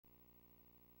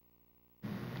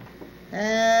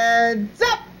And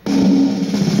zap!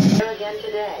 Here again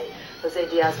today. Jose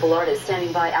Diaz-Balart is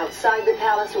standing by outside the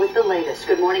palace with the latest.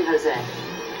 Good morning, Jose.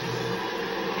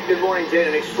 Good morning, Jane.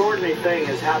 An extraordinary thing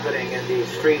is happening in the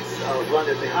streets of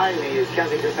London. Behind me is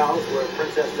Kensington Palace, where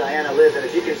Princess Diana lives, and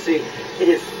as you can see, it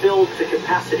is filled to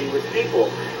capacity with people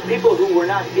who were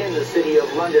not in the city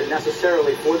of London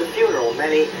necessarily for the funeral.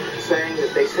 Many saying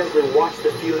that they simply watched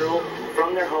the funeral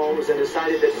from their homes and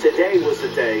decided that today was the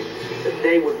day that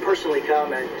they would personally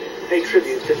come and pay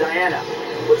tribute to Diana.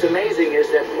 What's amazing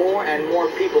is that more and more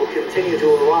people continue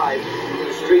to arrive in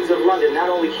the streets of London, not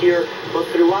only here, but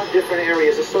throughout different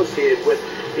areas associated with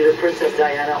either Princess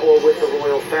Diana or with the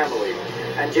royal family.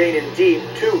 And Jane, indeed,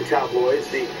 two tabloids,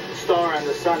 the Star and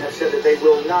the Sun, have said that they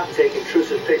will not take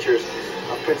intrusive pictures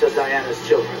of Princess Diana's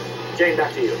children. Jane,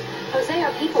 back to you. Jose,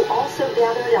 are people also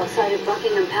gathered outside of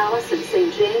Buckingham Palace and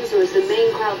St. James, or is the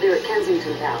main crowd there at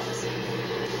Kensington Palace?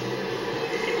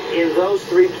 In those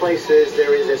three places,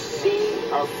 there is a sea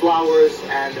of flowers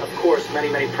and, of course, many,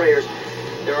 many prayers.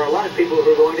 There are a lot of people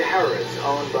who are going to Harrods,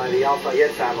 owned by the Al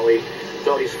Fayed family.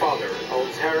 Doty's father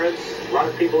owns Harrods. A lot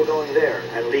of people are going there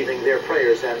and leaving their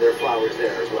prayers and their flowers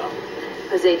there as well.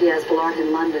 Jose Diaz-Balart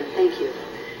in London, thank you.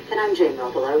 And I'm Jane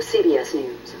Ropolo, CBS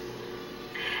News.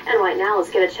 And right now,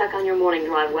 let's get a check on your morning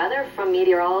drive weather from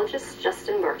meteorologist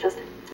Justin Burke. Justin.